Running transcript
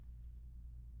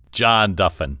John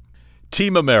Duffin.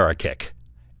 Team Amerikick,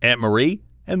 Aunt Marie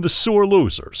and the Sore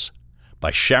Losers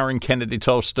by Sharon Kennedy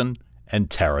Toston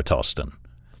and Tara Toston.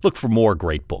 Look for more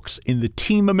great books in the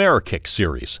Team Amerikick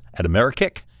series at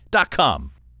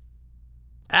Amerikick.com.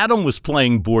 Adam was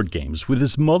playing board games with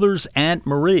his mother's Aunt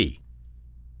Marie.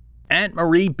 Aunt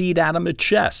Marie beat Adam at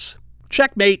chess.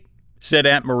 "Checkmate," said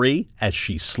Aunt Marie as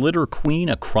she slid her queen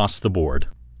across the board.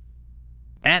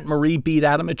 Aunt Marie beat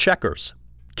Adam at checkers.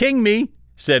 "King me,"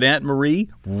 said Aunt Marie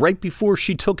right before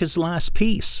she took his last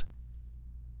piece.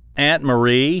 "Aunt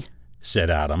Marie,"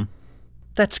 said Adam.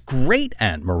 "That's great,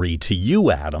 Aunt Marie, to you,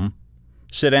 Adam,"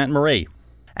 said Aunt Marie.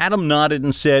 Adam nodded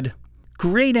and said,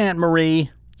 "Great, Aunt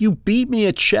Marie. You beat me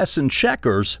at chess and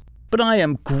checkers, but I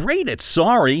am great at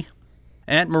sorry."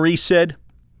 Aunt Marie said,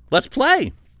 "Let's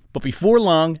play." But before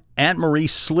long, Aunt Marie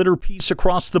slid her piece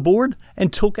across the board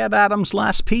and took out Adam's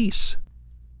last piece.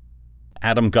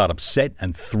 Adam got upset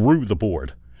and threw the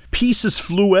board. Pieces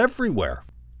flew everywhere.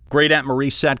 Great Aunt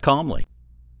Marie sat calmly.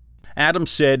 Adam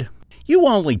said, "You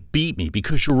only beat me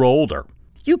because you're older.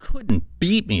 You couldn't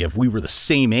beat me if we were the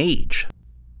same age."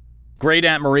 Great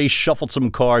Aunt Marie shuffled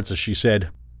some cards as she said,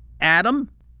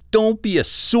 "Adam, don't be a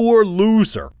sore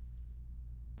loser."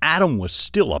 Adam was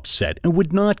still upset and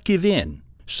would not give in.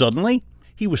 Suddenly,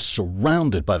 he was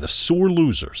surrounded by the sore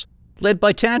losers, led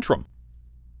by Tantrum.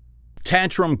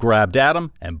 Tantrum grabbed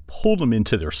Adam and pulled him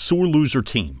into their sore loser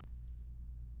team.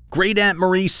 Great Aunt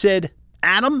Marie said,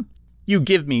 "Adam, you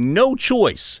give me no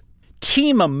choice.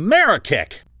 Team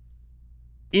Amerikick."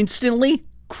 Instantly,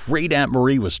 Great Aunt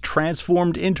Marie was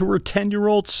transformed into her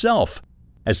 10-year-old self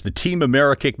as the Team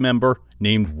Amerikick member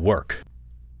named Work.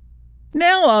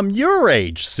 "Now I'm your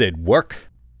age," said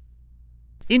Work.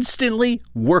 Instantly,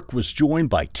 Work was joined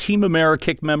by Team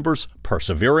Amerikick members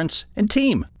Perseverance and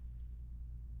Team.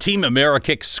 Team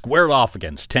Amerikick squared off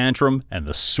against Tantrum and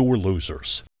the sore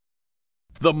losers.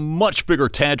 The much bigger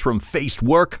Tantrum faced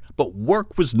Work, but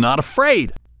Work was not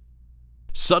afraid.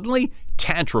 Suddenly,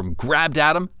 Tantrum grabbed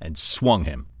Adam and swung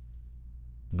him.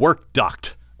 Work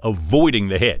ducked, avoiding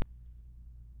the hit.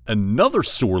 Another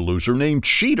sore loser named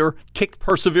Cheater kicked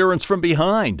Perseverance from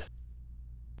behind.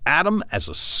 Adam, as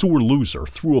a sore loser,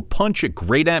 threw a punch at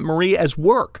Great Aunt Marie as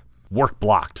Work. Work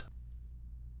blocked.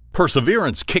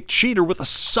 Perseverance kicked Cheater with a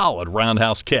solid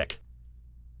roundhouse kick.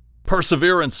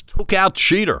 Perseverance took out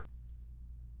Cheater.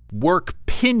 Work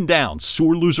pinned down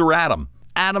sore loser Adam.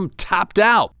 Adam tapped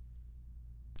out.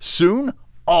 Soon,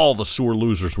 all the sore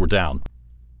losers were down.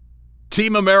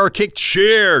 Team Amerikick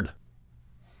cheered.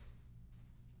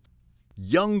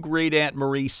 Young Great Aunt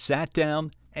Marie sat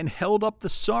down and held up the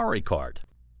sorry card.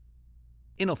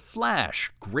 In a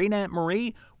flash, Great Aunt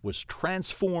Marie was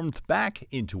transformed back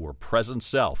into her present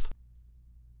self.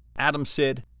 Adam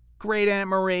said, "Great Aunt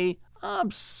Marie,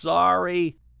 I'm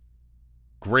sorry."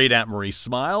 Great Aunt Marie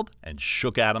smiled and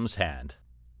shook Adam's hand.